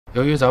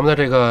由于咱们的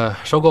这个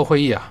收购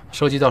会议啊，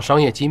涉及到商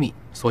业机密，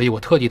所以我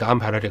特地的安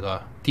排了这个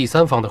第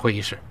三方的会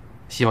议室，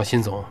希望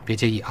辛总别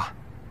介意啊。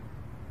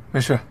没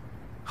事。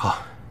好，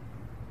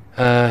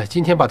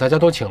今天把大家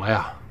都请来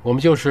呀，我们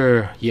就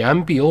是以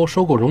MBO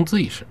收购融资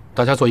一事，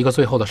大家做一个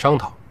最后的商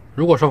讨。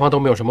如果双方都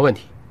没有什么问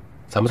题，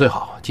咱们最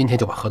好今天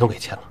就把合同给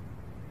签了。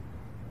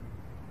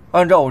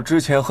按照我之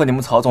前和你们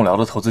曹总聊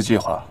的投资计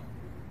划，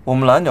我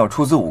们蓝鸟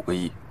出资5个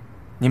亿，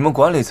你们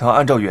管理层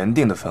按照原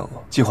定的份额，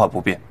计划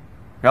不变，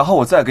然后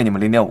我再给你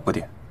们0.5个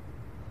点，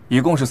一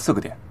共是4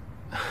个点。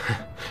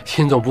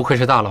辛总不愧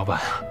是大老板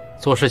啊，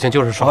做事情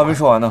就是爽。我还没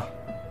说完呢。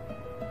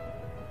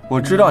我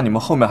知道你们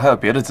后面还有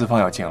别的资方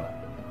要进来，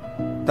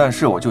但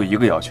是我就一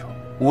个要求，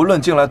无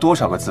论进来多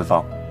少个资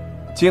方，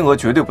金额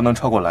绝对不能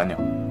超过蓝鸟。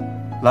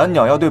蓝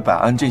鸟要对百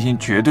安进行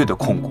绝对的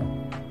控股。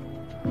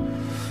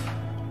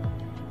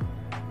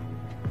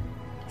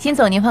辛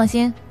总，您放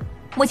心，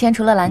目前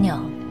除了蓝鸟，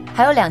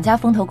还有2家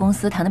风投公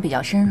司谈得比较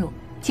深入，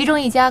其中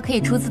1家可以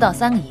出资到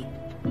3个亿。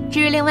至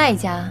于另外1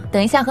家，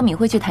等一下和敏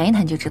慧去谈一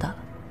谈就知道了。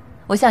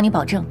我向你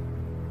保证，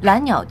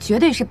蓝鸟绝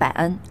对是百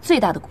安最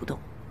大的股东。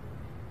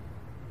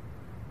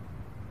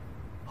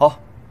好，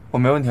我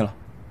没问题了。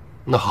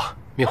那好，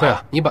敏慧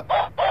啊，你把……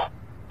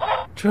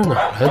这是哪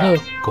来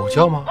的狗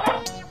叫吗？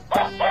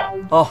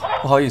哦，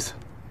不好意思，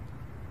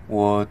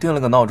我定了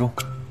个闹钟。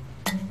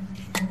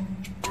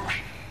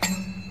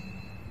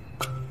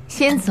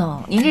辛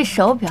总，您这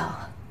手表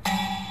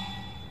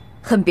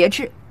很别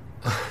致。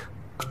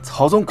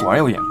曹总果然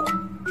有眼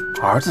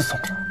光，儿子送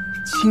的，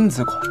亲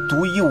子款，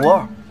独一无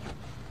二，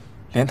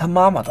连他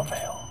妈妈都没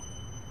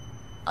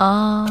有。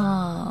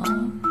哦，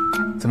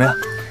怎么样，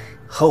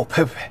和我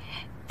配不配？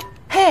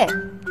配，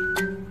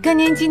跟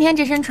您今天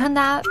这身穿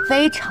搭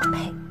非常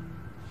配。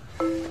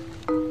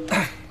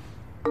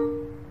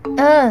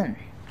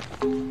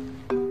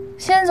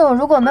辛总，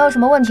如果没有什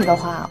么问题的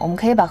话，我们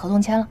可以把合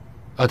同签了。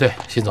啊，对，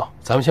辛总，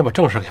咱们先把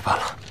正事给办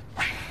了。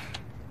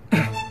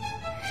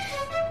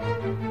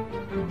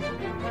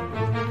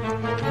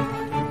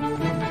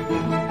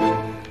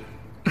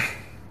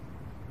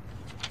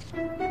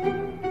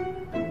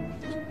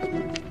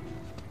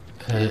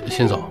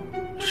辛总，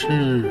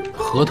是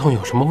合同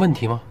有什么问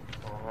题吗？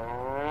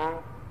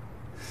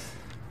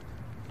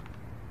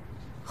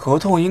合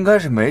同应该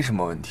是没什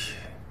么问题，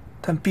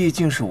但毕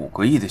竟是5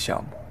个亿的项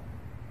目，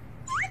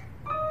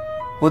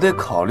我得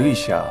考虑一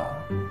下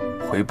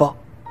回报。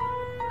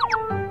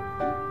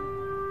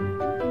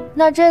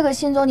那这个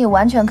辛总你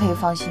完全可以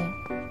放心，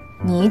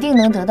你一定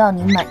能得到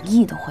你满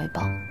意的回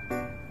报。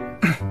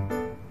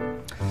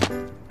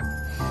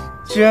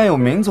既然有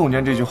明总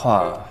监这句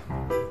话，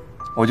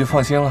我就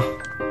放心了。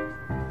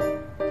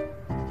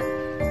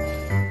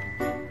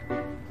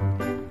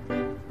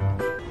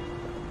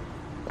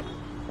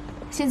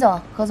辛总、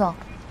何总，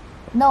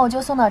那我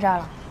就送到这儿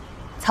了。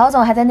曹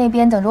总还在那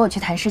边等着我去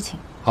谈事情。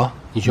好，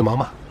你去忙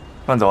吧。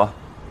慢走啊。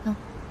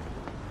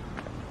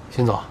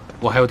辛总，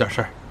我还有点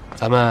事儿，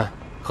咱们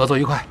合作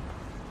愉快。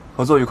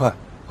合作愉快。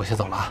我先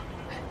走了啊。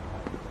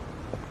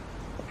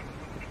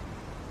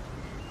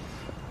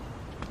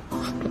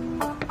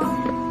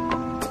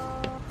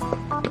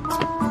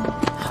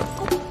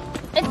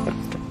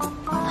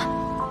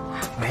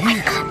没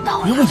人，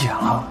不用演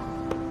了。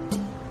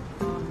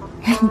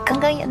你刚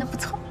刚演的不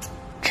错，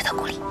值得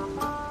鼓励。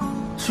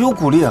只有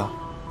鼓励啊，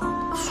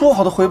说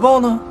好的回报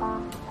呢？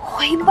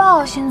回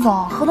报，辛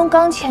总，合同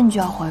刚签就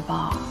要回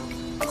报。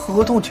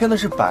合同签的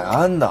是百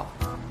安的，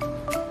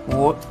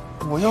我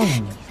要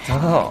你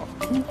的。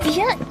你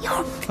别，一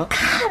会儿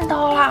看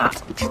到了。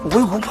我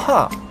又不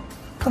怕，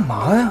干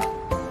嘛呀？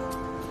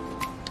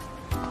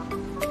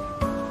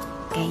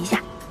给一下，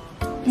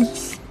利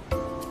息。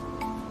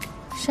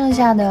剩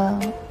下的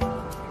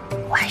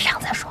晚上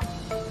再说，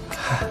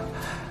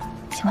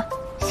行吗？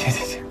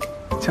行，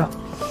这样。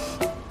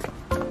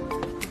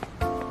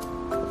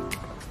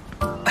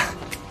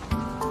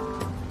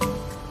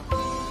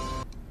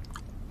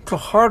这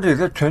哈迪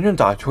在全群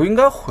打球应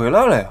该回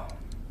来了呀。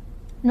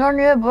那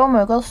你也不用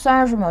每隔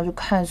30秒就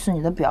看一次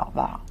你的表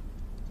吧？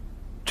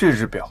这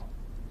只表，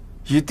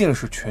一定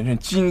是全群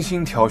精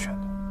心挑选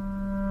的。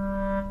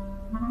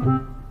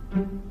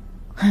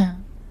哼，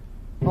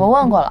我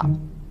问过了，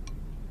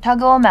他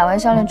给我买完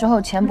项链之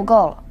后钱不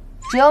够了，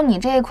只有你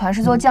这一款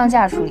是做降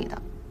价处理的，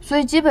所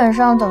以基本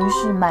上等于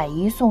是买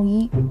1送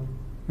1。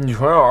你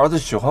说让儿子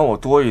喜欢我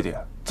多一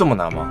点，这么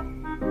难吗？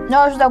那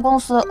要是在公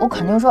司，我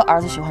肯定说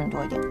儿子喜欢你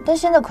多一点，但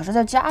现在可是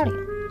在家里。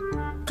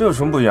这有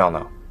什么不一样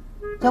的？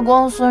在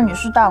公司你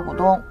是大股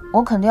东，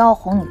我肯定要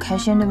哄你开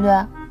心，对不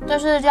对？但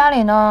是在家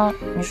里呢，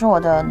你是我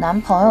的男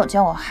朋友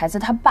兼我孩子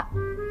他爸，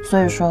所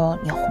以说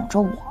你哄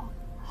着我。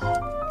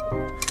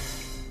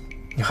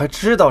你还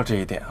知道这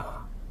一点啊？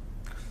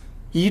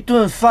一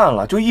顿饭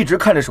了就一直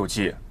看着手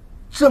机，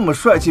这么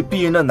帅气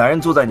逼人的男人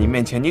坐在你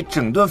面前，你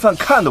整顿饭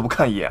看都不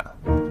看一眼。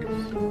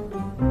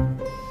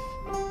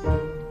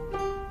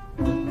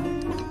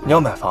你要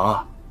买房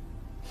啊？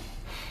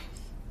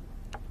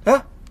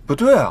哎，不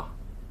对啊，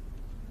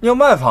你要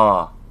卖房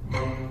啊？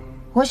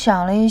我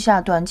想了一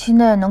下，短期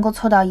内能够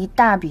凑到一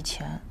大笔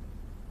钱，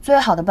最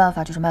好的办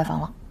法就是卖房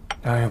了。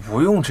哎，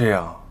不用这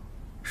样，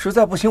实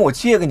在不行我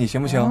借给你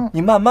行不行？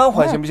你慢慢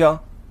还行不行？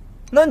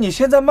那你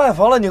现在卖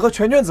房了，你和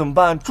全全怎么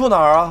办？住哪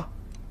儿啊？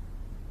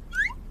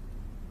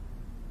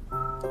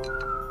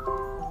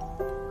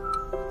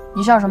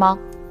你笑什么？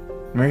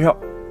没笑。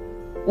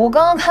我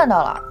刚刚看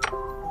到了。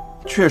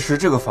确实，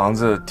这个房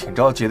子挺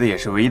着急的，也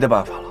是唯一的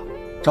办法了。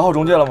找好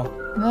中介了吗？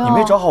没有。你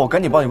没找好，我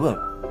赶紧帮你问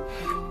问。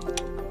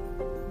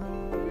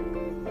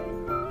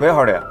喂，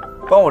哈利，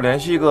帮我联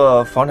系一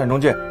个房产中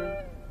介。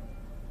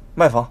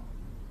卖房。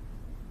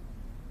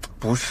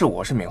不是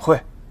我，是敏慧。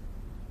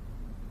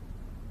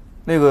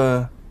那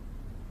个，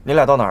你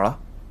俩到哪儿了？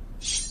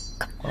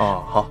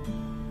哦，好，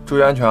注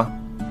意安全啊。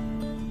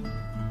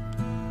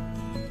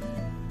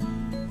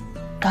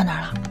到哪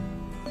儿了？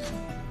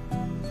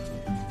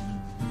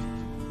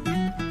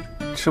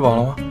吃饱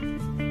了吗？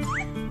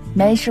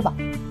没吃饱。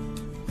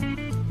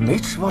没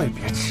吃饱也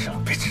别吃了，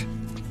别吃。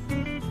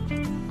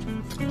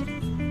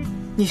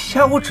你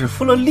下午只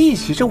付了利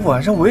息，这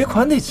晚上尾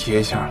款得结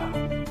一下了。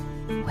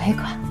尾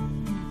款。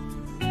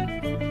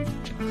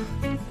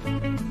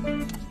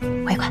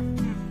尾款。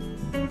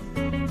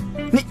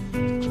你，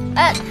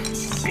哎，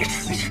别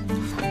吃，别吃，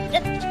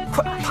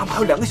快，他们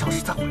还有2个小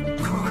时才回来，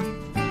快快快。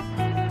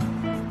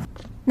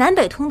南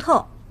北通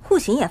透，户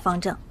型也方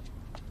正，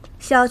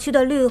小区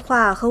的绿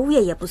化和物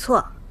业也不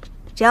错，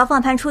只要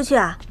放盘出去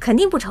啊，肯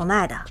定不愁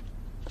卖的。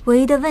唯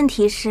一的问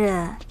题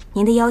是，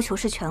您的要求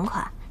是全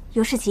款，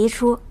又是急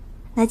出，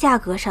那价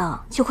格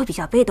上就会比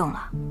较被动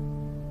了。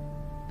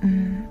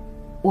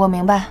我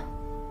明白，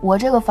我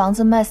这个房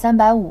子卖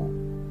350，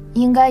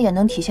应该也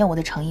能体现我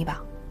的诚意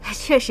吧？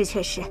确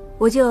实，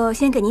我就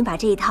先给您把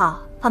这一套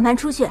放盘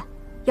出去。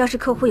要是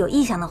客户有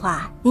意向的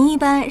话，您一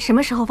般什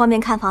么时候方便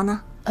看房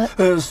呢？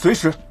随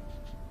时。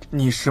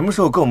你什么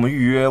时候跟我们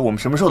预约，我们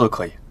什么时候都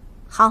可以。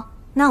好，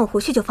那我回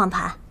去就放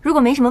盘。如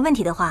果没什么问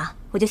题的话，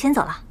我就先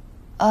走了。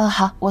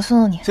好，我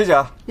送你。谢谢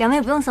啊。2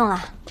位不用送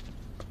了。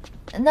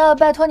那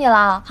拜托你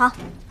了。好。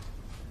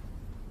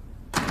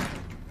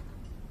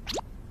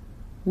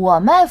我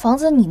卖房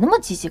子，你那么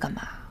积极干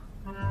嘛？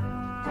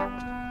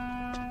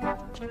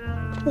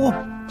我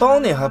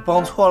帮你还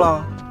帮错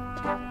了？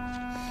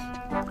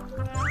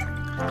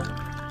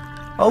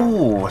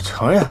我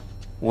承认，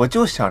我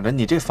就想着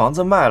你这房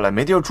子卖了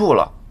没地儿住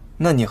了，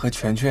那你和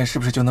全全是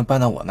不是就能搬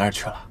到我那儿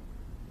去了？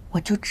我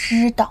就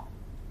知道。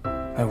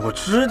我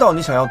知道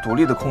你想要独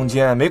立的空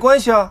间，没关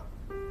系啊，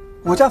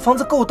我家房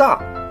子够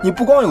大，你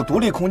不光有独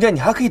立空间，你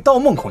还可以盗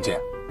梦空间。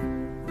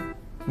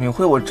敏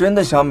慧，我真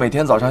的想每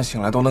天早上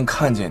醒来都能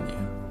看见你，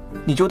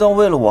你就当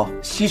为了我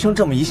牺牲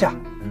这么一下，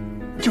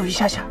就一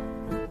下下，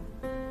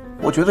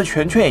我觉得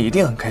全全也一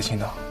定很开心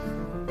的。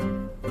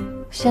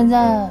现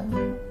在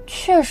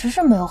确实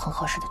是没有很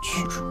合适的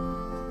去处。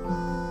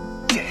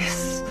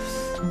Yes。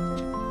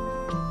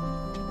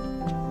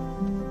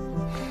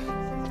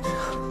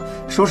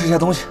收拾一下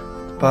东西，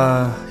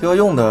把要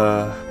用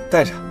的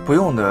带着，不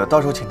用的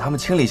到时候请他们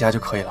清理一下就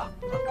可以了。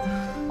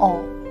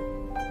哦，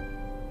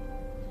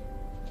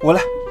我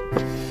来。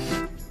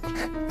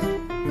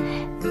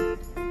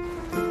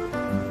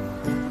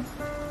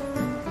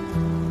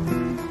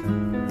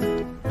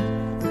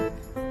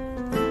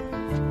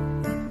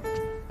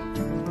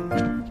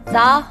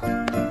早。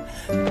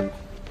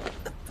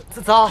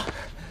早。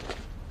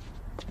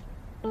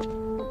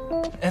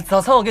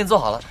早餐我给你做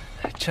好了，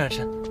吃着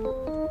吃。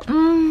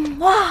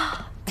哇，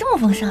这么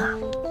丰盛啊！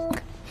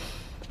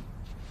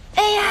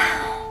哎呀，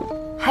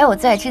还有我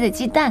最爱吃的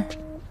鸡蛋。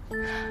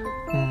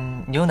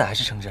牛奶还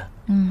是橙汁？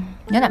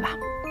牛奶吧。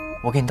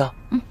我给你倒。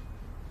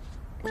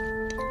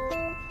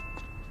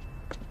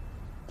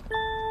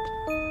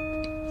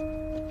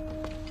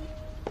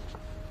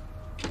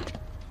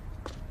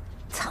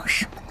藏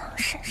什么呢？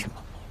神神秘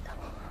秘的。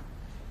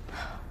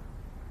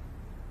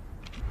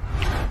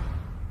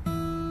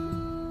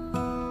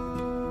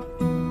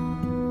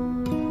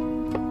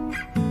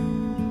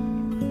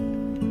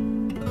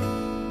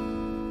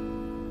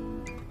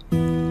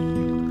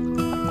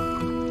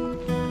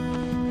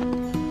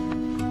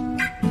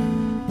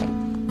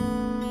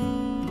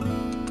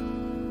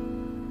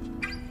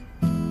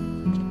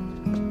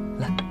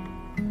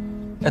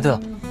对了，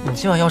你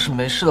今晚要是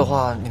没事的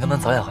话，你能不能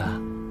早点回来？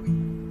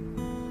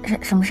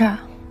什么事儿啊？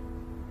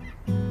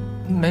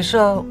没事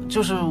啊，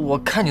就是我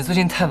看你最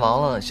近太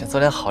忙了，想做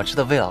点好吃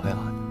的慰劳慰劳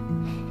你。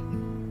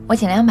我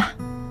尽量吧。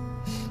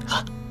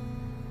好，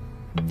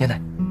牛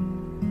奶。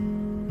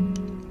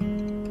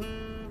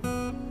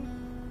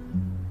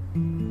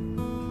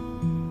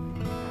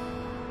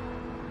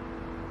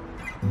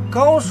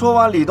刚说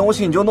完理东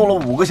西，你就弄了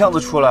5个箱子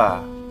出来，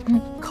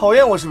考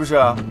验我是不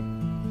是？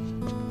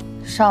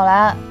少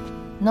来，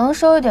能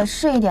收一点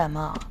是一点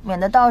嘛，免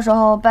得到时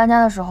候搬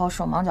家的时候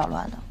手忙脚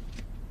乱的。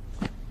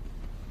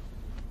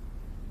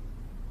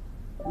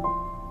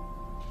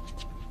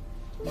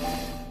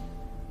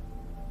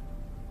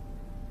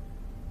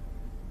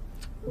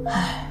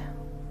唉，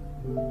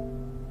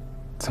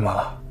怎么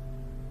了？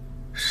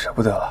舍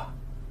不得了？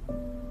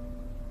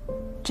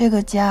这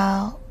个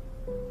家，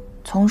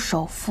从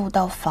首付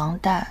到房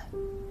贷，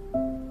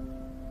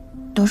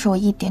都都是我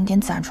一点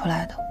点攒出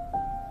来的。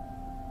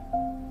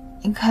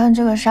你看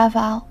这个沙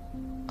发，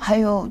还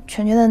有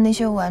全全的那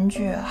些玩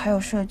具，还有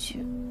设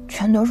计，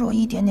全都是我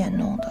一点点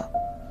弄的。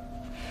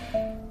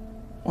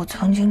我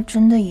曾经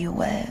真的以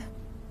为，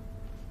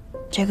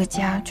这个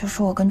家就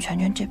是我跟全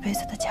全这辈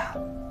子的家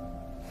了。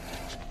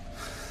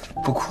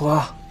不哭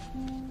啊。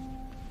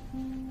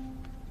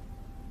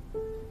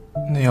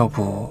那要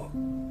不，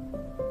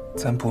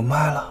咱不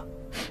卖了？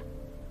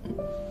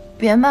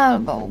别卖了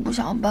吧，我不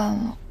想办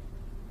了。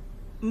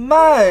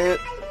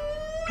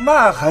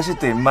卖还是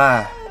得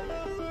卖，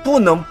不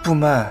能不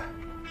卖。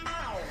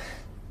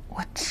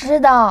我知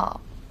道，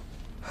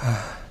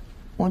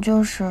我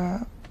就是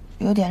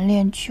有点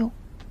恋旧。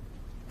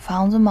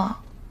房子嘛，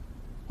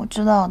我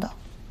知道的，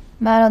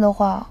卖了的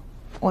话，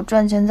我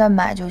赚钱再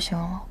买就行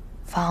了。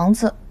房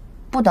子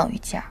不等于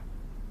家，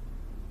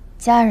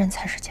家人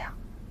才是家。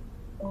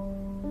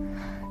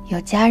有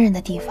家人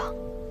的地方，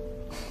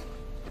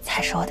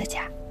才是我的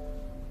家。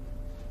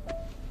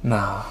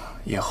那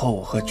以后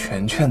我和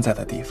全全在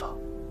的地方，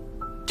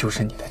就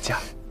是你的家，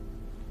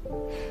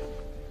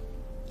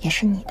也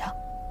是你的，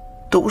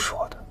都是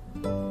我的。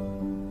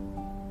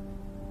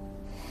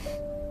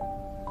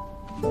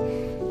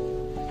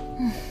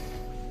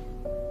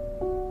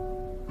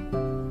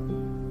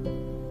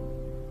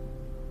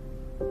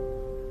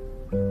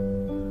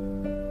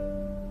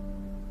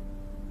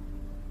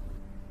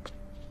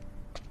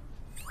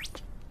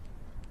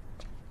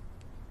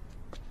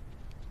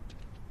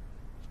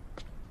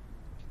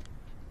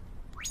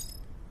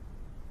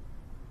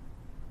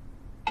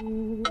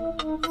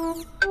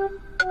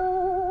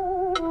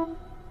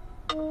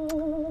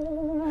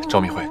赵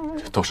明慧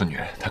都是女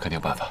人，她肯定有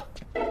办法。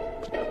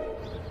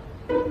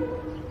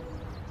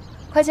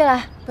快进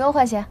来，不用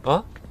换鞋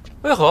啊？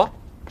为何？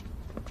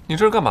你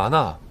这是干嘛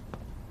呢？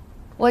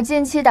我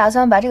近期打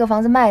算把这个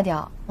房子卖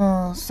掉，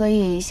所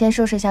以先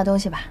收拾一下东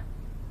西吧。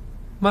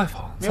卖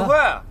房子？明慧，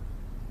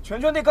全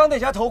全那钢铁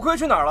侠头盔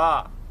去哪儿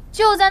了？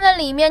就在那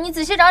里面，你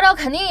仔细找找，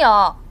肯定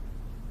有。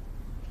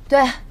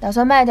对，打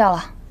算卖掉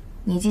了。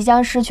你即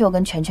将失去我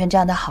跟全全这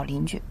样的好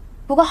邻居。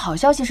不过好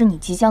消息是你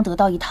即将得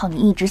到一套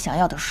你一直想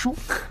要的书。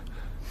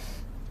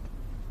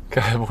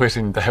该不会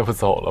是你带不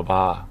走了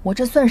吧？我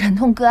这算忍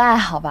痛割爱，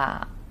好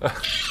吧？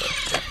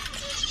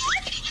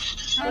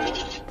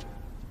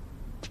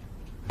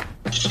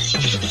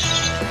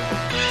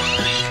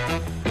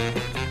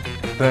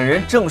本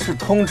人正式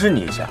通知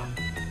你一下，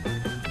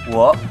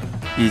我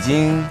已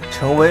经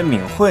成为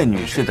敏慧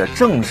女士的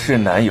正式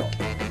男友，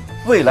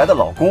未来的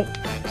老公，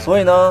所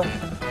以呢，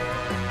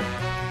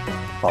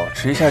保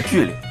持一下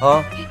距离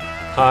啊。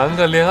谈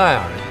个恋爱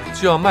而已，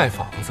就要卖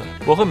房子，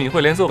我和敏慧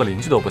连做个邻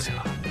居都不行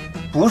啊。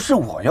不是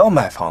我要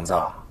买房子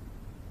啊，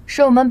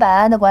是我们百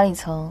安的管理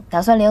层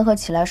打算联合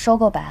起来收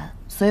购百安，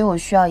所以我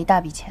需要一大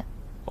笔钱。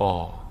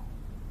哦，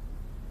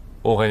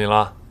误会你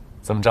了，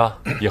怎么着，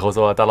以后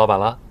做大老板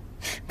了？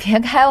别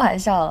开玩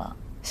笑了，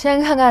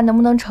先看看能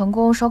不能成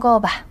功收购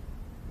吧。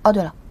哦，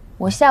对了，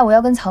我下午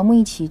要跟草木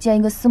一起见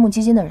一个私募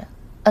基金的人，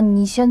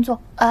你先做。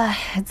哎，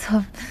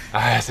做。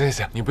哎，行行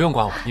行，你不用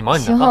管我，你忙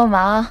你的。行，我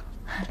忙。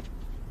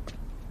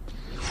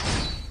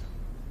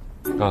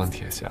钢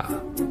铁侠，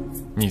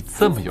你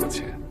这么有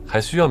钱，还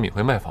需要敏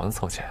慧卖房子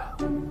凑钱啊？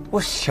我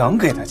想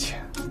给他钱，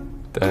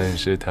但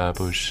是他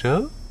不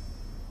收。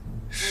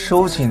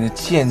收起那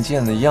贱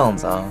贱的样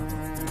子啊！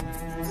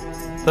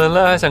本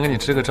来还想给你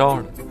支个招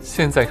呢，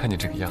现在看你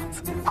这个样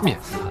子，面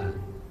瘫。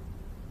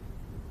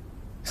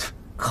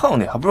靠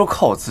你还不如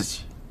靠我自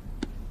己。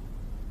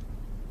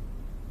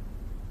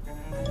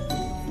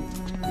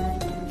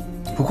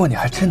不过你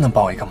还真能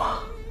帮我一个忙。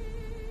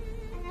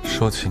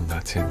说起你那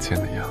贱贱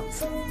的样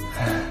子，